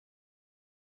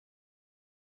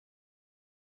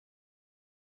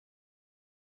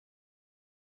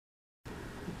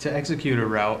To execute a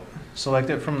route, select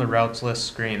it from the Routes List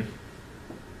screen.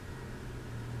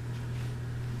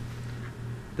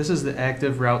 This is the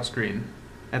active route screen.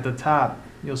 At the top,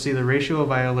 you'll see the ratio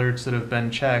of i-ALERTs that have been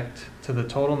checked to the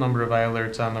total number of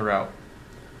i-ALERTs on the route.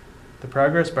 The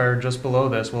progress bar just below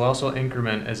this will also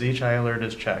increment as each i-ALERT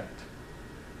is checked.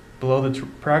 Below the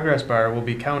progress bar will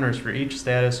be counters for each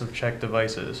status of checked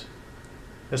devices.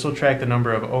 This will track the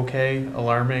number of OK,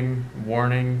 alarming,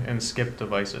 warning, and skip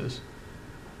devices.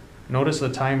 Notice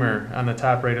the timer on the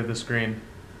top right of the screen.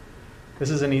 This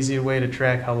is an easy way to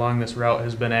track how long this route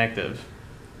has been active.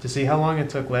 To see how long it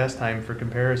took last time for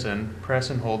comparison, press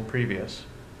and hold previous.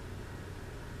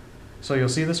 So you'll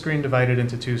see the screen divided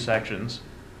into two sections.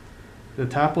 The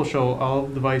top will show all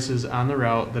devices on the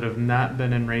route that have not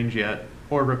been in range yet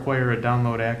or require a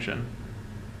download action.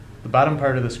 The bottom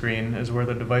part of the screen is where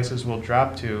the devices will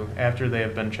drop to after they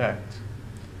have been checked.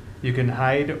 You can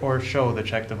hide or show the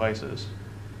checked devices.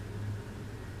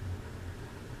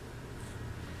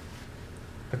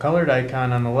 The colored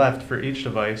icon on the left for each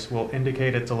device will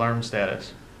indicate its alarm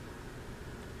status.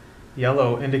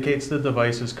 Yellow indicates the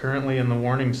device is currently in the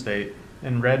warning state,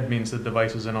 and red means the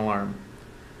device is in alarm.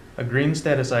 A green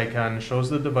status icon shows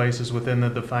the device is within the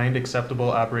defined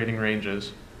acceptable operating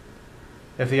ranges.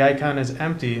 If the icon is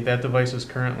empty, that device is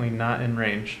currently not in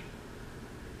range.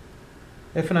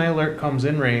 If an i-ALERT comes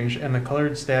in range and the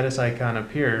colored status icon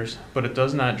appears, but it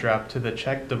does not drop to the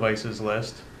checked devices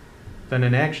list, then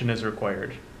an action is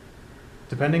required.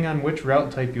 Depending on which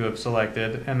route type you have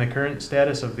selected and the current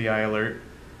status of the i-ALERT,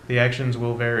 the actions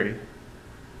will vary.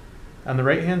 On the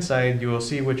right-hand side, you will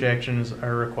see which actions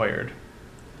are required.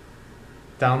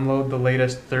 Download the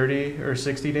latest 30 or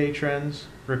 60-day trends,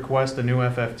 request a new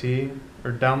FFT,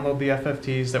 or download the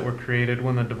FFTs that were created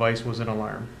when the device was in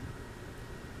alarm.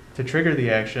 To trigger the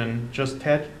action, just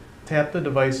tap the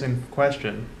device in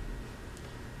question.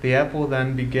 The app will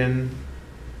then begin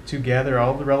to gather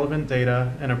all the relevant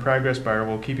data, and a progress bar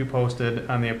will keep you posted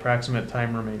on the approximate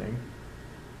time remaining.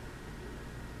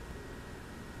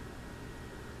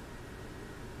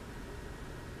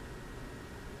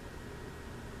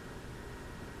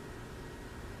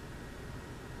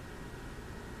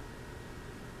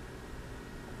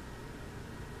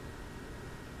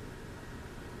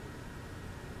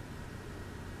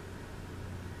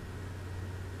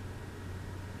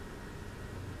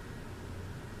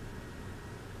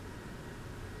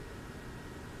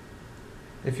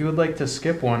 If you would like to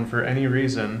skip one for any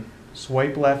reason,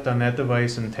 swipe left on that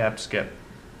device and tap skip.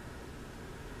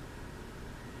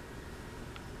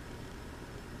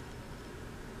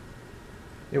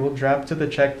 It will drop to the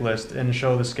checked list and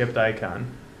show the skipped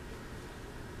icon.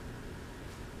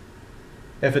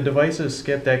 If a device is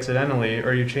skipped accidentally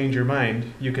or you change your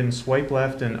mind, you can swipe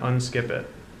left and unskip it.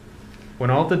 When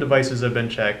all the devices have been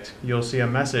checked, you'll see a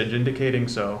message indicating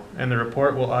so, and the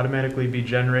report will automatically be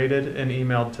generated and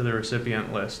emailed to the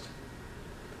recipient list.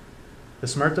 The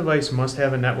smart device must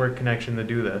have a network connection to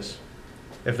do this.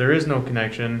 If there is no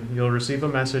connection, you'll receive a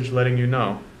message letting you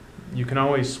know. You can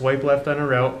always swipe left on a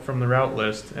route from the route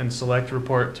list and select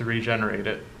report to regenerate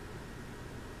it.